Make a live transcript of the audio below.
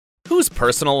Whose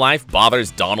personal life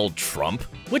bothers Donald Trump?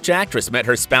 Which actress met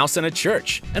her spouse in a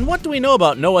church? And what do we know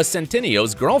about Noah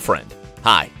Centinneo's girlfriend?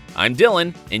 Hi, I'm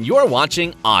Dylan, and you're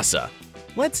watching OSSA.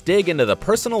 Let's dig into the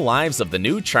personal lives of the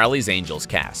new Charlie's Angels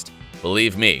cast.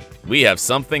 Believe me, we have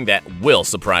something that will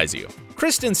surprise you.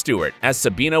 Kristen Stewart as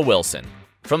Sabina Wilson.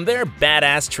 From their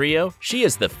badass trio, she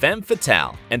is the femme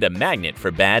fatale and a magnet for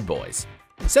bad boys.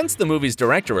 Since the movie's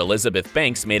director Elizabeth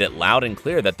Banks made it loud and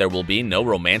clear that there will be no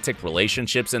romantic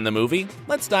relationships in the movie,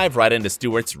 let's dive right into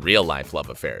Stewart's real-life love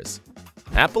affairs.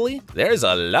 Happily, there's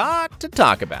a lot to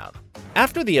talk about.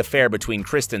 After the affair between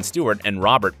Kristen Stewart and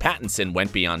Robert Pattinson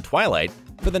went beyond Twilight,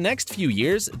 for the next few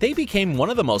years, they became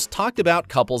one of the most talked-about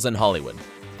couples in Hollywood.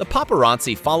 The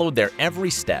paparazzi followed their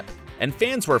every step, and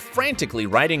fans were frantically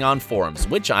writing on forums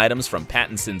which items from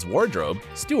Pattinson's wardrobe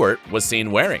Stewart was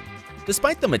seen wearing.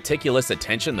 Despite the meticulous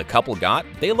attention the couple got,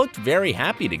 they looked very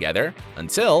happy together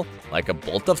until, like a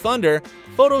bolt of thunder,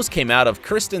 photos came out of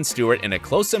Kristen Stewart in a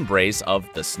close embrace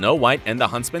of the Snow White and the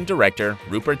Huntsman director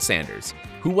Rupert Sanders,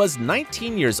 who was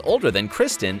 19 years older than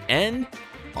Kristen and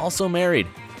also married.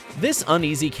 This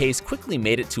uneasy case quickly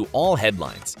made it to all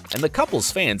headlines, and the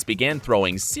couple's fans began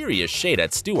throwing serious shade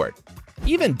at Stewart.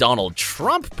 Even Donald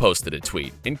Trump posted a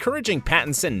tweet encouraging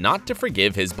Pattinson not to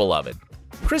forgive his beloved.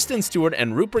 Kristen Stewart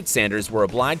and Rupert Sanders were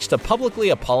obliged to publicly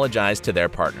apologize to their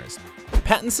partners.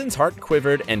 Pattinson's heart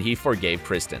quivered and he forgave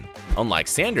Kristen, unlike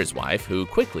Sanders' wife, who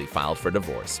quickly filed for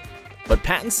divorce. But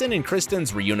Pattinson and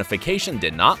Kristen's reunification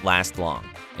did not last long,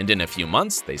 and in a few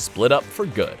months they split up for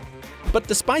good. But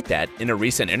despite that, in a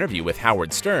recent interview with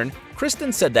Howard Stern,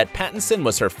 Kristen said that Pattinson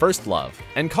was her first love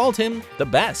and called him the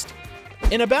best.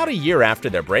 In about a year after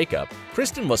their breakup,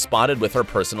 Kristen was spotted with her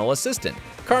personal assistant,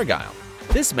 Cargyle.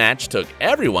 This match took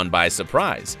everyone by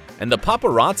surprise, and the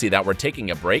paparazzi that were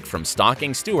taking a break from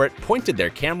stalking Stewart pointed their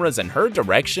cameras in her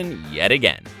direction yet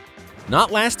again.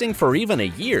 Not lasting for even a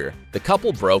year, the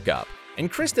couple broke up,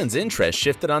 and Kristen's interest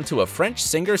shifted onto a French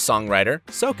singer-songwriter,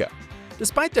 Soca.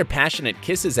 Despite their passionate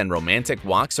kisses and romantic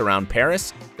walks around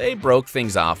Paris, they broke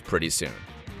things off pretty soon.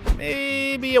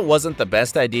 Maybe it wasn't the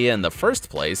best idea in the first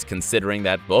place, considering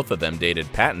that both of them dated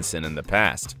Pattinson in the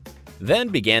past. Then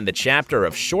began the chapter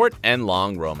of short and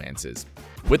long romances,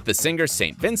 with the singer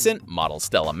St Vincent, model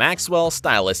Stella Maxwell,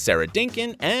 stylist Sara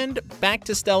Dinkin, and back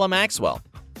to Stella Maxwell.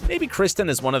 Maybe Kristen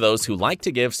is one of those who like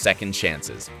to give second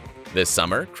chances. This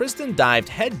summer, Kristen dived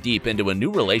head deep into a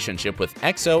new relationship with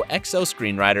XOXO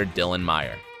screenwriter Dylan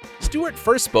Meyer. Stewart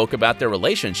first spoke about their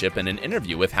relationship in an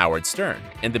interview with Howard Stern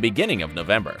in the beginning of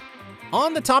November.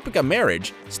 On the topic of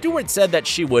marriage, Stewart said that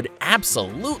she would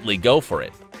absolutely go for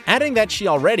it, adding that she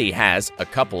already has a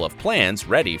couple of plans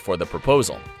ready for the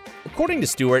proposal. According to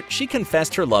Stewart, she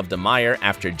confessed her love to Meyer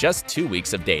after just 2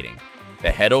 weeks of dating.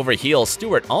 The head-over-heels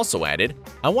Stewart also added,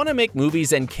 "I want to make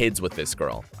movies and kids with this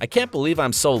girl. I can't believe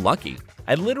I'm so lucky.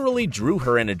 I literally drew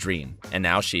her in a dream, and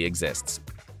now she exists."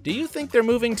 Do you think they're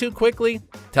moving too quickly?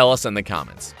 Tell us in the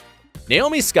comments.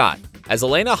 Naomi Scott as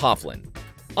Elena Hoffman.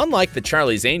 Unlike the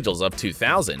Charlie's Angels of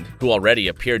 2000, who already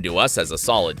appeared to us as a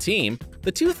solid team,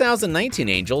 the 2019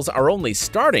 Angels are only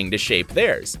starting to shape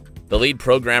theirs. The lead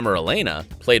programmer Elena,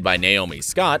 played by Naomi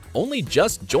Scott, only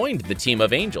just joined the team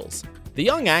of Angels. The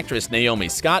young actress Naomi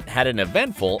Scott had an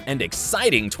eventful and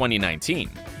exciting 2019.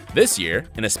 This year,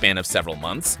 in a span of several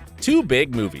months, 2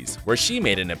 big movies where she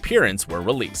made an appearance were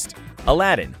released.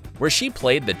 Alladin, where she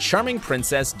played the charming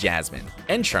princess Jasmine,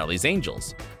 and Charlie's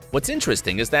Angels. What's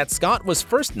interesting is that Scott was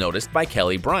first noticed by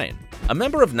Kelly Bryant, a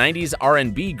member of 90s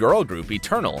R&B girl group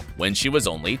Eternal, when she was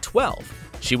only 12.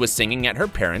 She was singing at her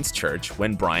parents' church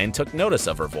when Brian took notice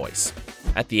of her voice.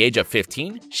 At the age of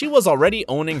 15, she was already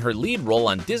owning her lead role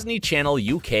on Disney Channel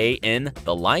UK in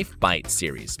the Life Bites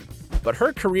series. But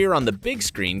her career on the big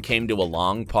screen came to a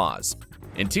long pause.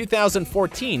 In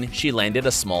 2014, she landed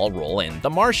a small role in The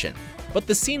Martian, but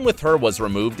the scene with her was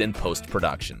removed in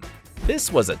post-production.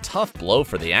 This was a tough blow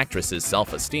for the actress's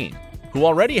self-esteem, who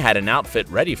already had an outfit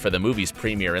ready for the movie's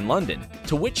premiere in London,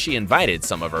 to which she invited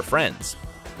some of her friends.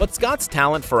 But Scott's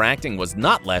talent for acting was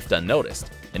not left unnoticed,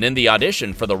 and in the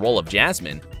audition for the role of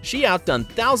Jasmine, she outdone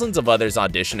thousands of others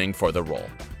auditioning for the role.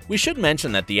 We should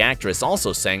mention that the actress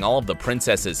also sang all of the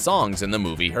princess's songs in the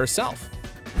movie herself.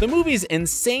 The movie's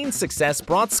insane success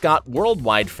brought Scott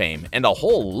worldwide fame and a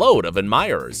whole load of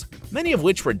admirers, many of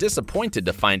which were disappointed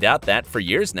to find out that, for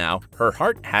years now, her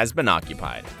heart has been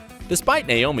occupied. Despite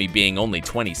Naomi being only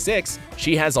 26,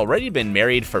 she has already been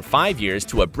married for 5 years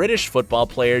to a British football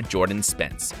player, Jordan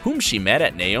Spence, whom she met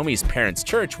at Naomi's parents'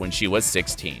 church when she was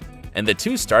 16, and the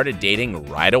two started dating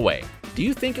right away. Do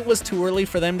you think it was too early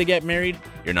for them to get married?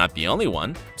 You're not the only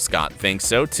one. Scott thinks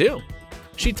so too.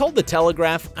 She told The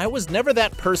Telegraph, "I was never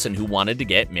that person who wanted to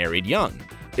get married young.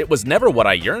 It was never what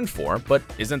I yearned for, but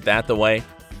isn't that the way?"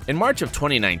 In March of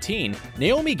 2019,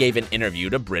 Naomi gave an interview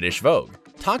to British Vogue,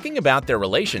 talking about their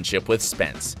relationship with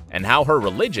Spence and how her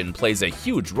religion plays a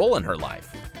huge role in her life.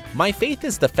 "My faith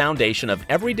is the foundation of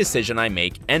every decision I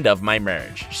make and of my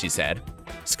marriage," she said.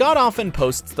 Scott often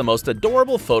posts the most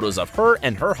adorable photos of her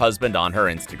and her husband on her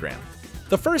Instagram.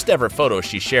 The first ever photo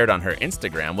she shared on her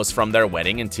Instagram was from their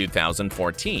wedding in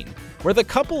 2014, where the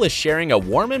couple is sharing a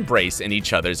warm embrace in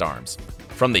each other's arms.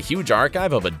 From the huge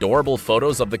archive of adorable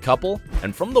photos of the couple,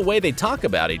 and from the way they talk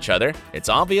about each other, it's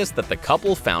obvious that the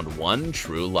couple found one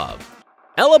true love.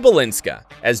 Ella Balinska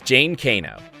as Jane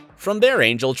Kano. From their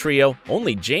angel trio,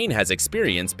 only Jane has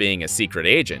experience being a secret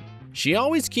agent. She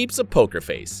always keeps a poker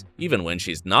face, even when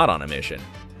she's not on a mission.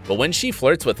 But when she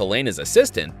flirts with Elena's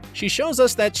assistant, she shows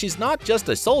us that she's not just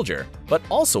a soldier, but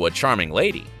also a charming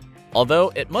lady.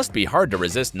 Although it must be hard to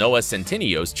resist Noah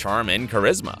Centinneo's charm and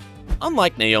charisma.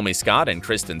 Unlike Naomi Scott and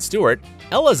Kristen Stewart,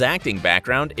 Ella's acting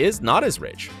background is not as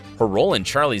rich. Her role in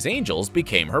Charlie's Angels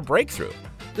became her breakthrough.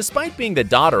 Despite being the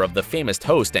daughter of the famous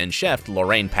host and chef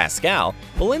Lorraine Pascal,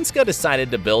 Balinska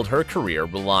decided to build her career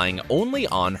relying only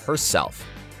on herself.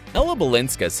 Ella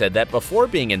Balinska said that before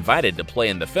being invited to play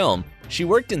in the film, she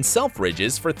worked in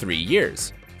Selfridges for 3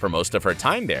 years. For most of her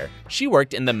time there, she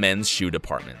worked in the men's shoe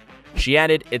department. She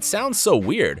added, "It sounds so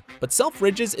weird, but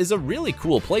Selfridges is a really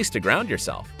cool place to ground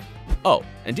yourself." Oh,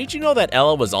 and did you know that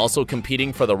Ella was also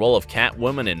competing for the role of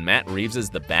Catwoman in Matt Reeves'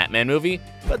 The Batman movie,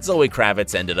 but Zoe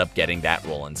Kravitz ended up getting that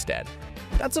role instead?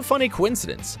 That's a funny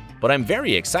coincidence, but I'm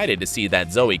very excited to see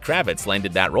that Zoe Kravitz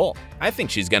landed that role. I think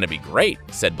she's gonna be great,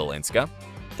 said Balinska.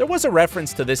 There was a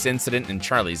reference to this incident in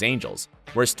Charlie's Angels,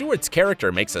 where Stewart's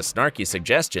character makes a snarky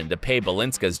suggestion to pay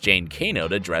Balinska's Jane Kano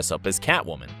to dress up as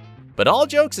Catwoman. But all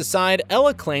jokes aside,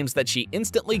 Ella claims that she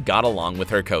instantly got along with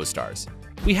her co-stars.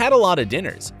 "We had a lot of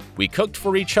dinners. We cooked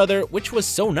for each other, which was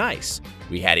so nice.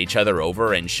 We had each other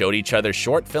over and showed each other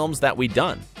short films that we'd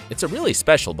done. It's a really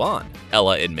special bond,"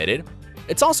 Ella admitted.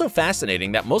 It's also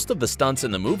fascinating that most of the stunts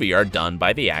in the movie are done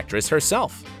by the actress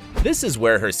herself. This is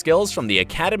where her skills from the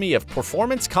Academy of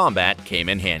Performance Combat came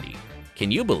in handy. Can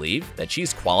you believe that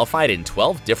she's qualified in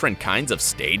 12 different kinds of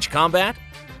stage combat?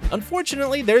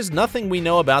 Unfortunately, there's nothing we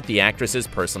know about the actress's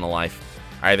personal life.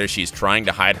 Either she's trying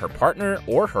to hide her partner,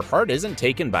 or her heart isn't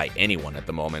taken by anyone at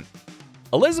the moment.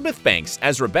 Elizabeth Banks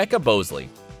as Rebecca Bosley.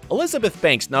 Elizabeth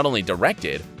Banks not only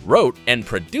directed, wrote, and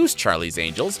produced Charlie's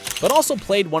Angels, but also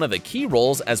played one of the key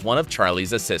roles as one of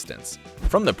Charlie's assistants.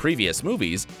 From the previous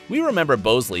movies, we remember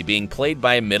Bosley being played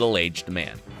by a middle-aged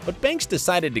man, but Banks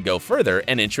decided to go further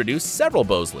and introduce several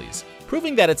Bosleys,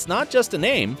 proving that it's not just a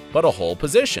name, but a whole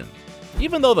position.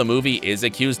 Even though the movie is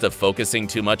accused of focusing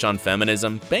too much on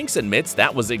feminism, Banks admits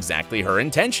that was exactly her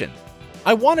intention.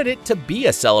 "I wanted it to be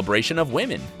a celebration of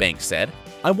women," Banks said.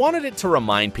 "I wanted it to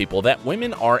remind people that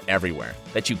women are everywhere,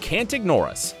 that you can't ignore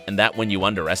us, and that when you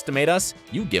underestimate us,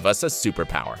 you give us a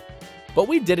superpower." But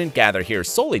we didn't gather here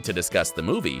solely to discuss the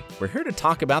movie, we're here to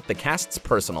talk about the cast's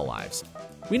personal lives.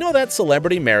 We know that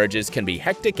celebrity marriages can be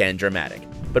hectic and dramatic,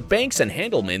 but Banks and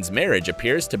Handelman's marriage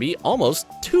appears to be almost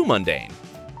too mundane.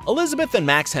 Elizabeth and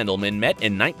Max Handelman met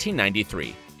in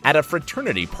 1993 at a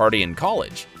fraternity party in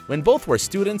college, when both were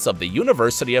students of the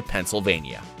University of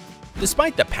Pennsylvania.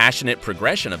 Despite the passionate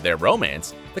progression of their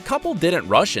romance, the couple didn't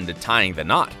rush into tying the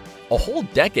knot. A whole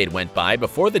decade went by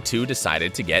before the two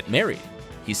decided to get married.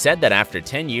 "He said that after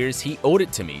 10 years he owed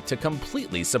it to me to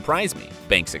completely surprise me,"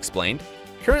 Banks explained.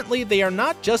 Currently, they are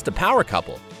not just a power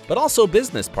couple, but also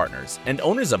business partners and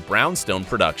owners of Brownstone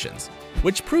Productions,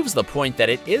 which proves the point that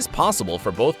it is possible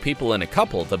for both people in a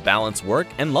couple to balance work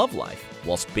and love life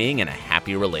whilst being in a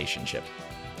happy relationship.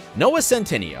 Noah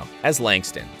Centineo as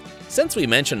Langston. Since we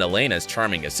mentioned Elena's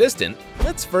charming assistant,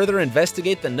 let's further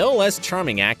investigate the no less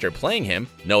charming actor playing him,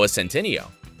 Noah Centineo.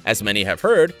 As many have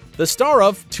heard, the star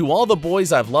of To All the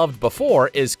Boys I've Loved Before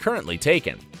is currently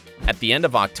taken. At the end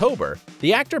of October,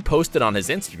 the actor posted on his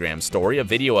Instagram story a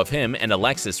video of him and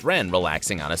Alexis Ren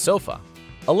relaxing on a sofa.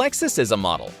 Alexis is a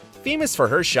model, famous for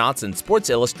her shots in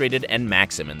Sports Illustrated and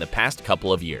Maxim in the past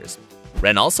couple of years.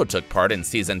 Ren also took part in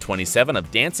season 27 of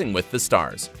Dancing with the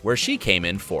Stars, where she came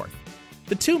in 4th.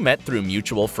 The two met through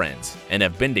mutual friends and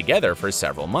have been together for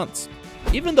several months.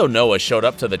 Even though Noah showed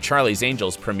up to the Charlie's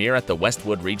Angels premiere at the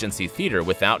Westwood Regency Theater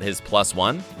without his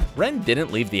 +1, Ren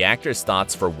didn't leave the actor's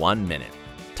thoughts for 1 minute.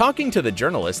 Talking to the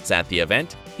journalists at the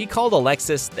event, he called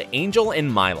Alexis the angel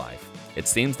in my life. It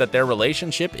seems that their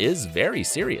relationship is very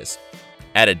serious.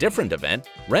 At a different event,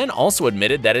 Ren also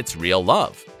admitted that it's real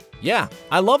love. "Yeah,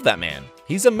 I love that man.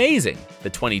 He's amazing," the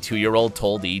 22-year-old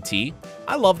told ET.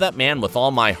 I love that man with all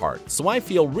my heart, so I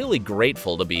feel really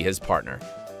grateful to be his partner.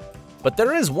 But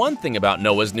there is one thing about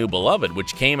Noah's new beloved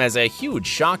which came as a huge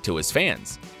shock to his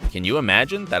fans. Can you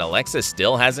imagine that Alexa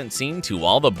still hasn't seen To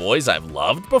All the Boys I've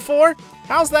Loved before?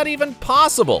 How's that even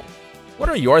possible? What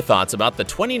are your thoughts about the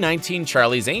 2019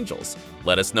 Charlie's Angels?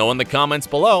 Let us know in the comments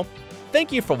below.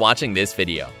 Thank you for watching this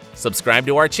video. Subscribe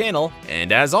to our channel,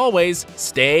 and as always,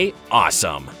 stay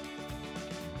awesome!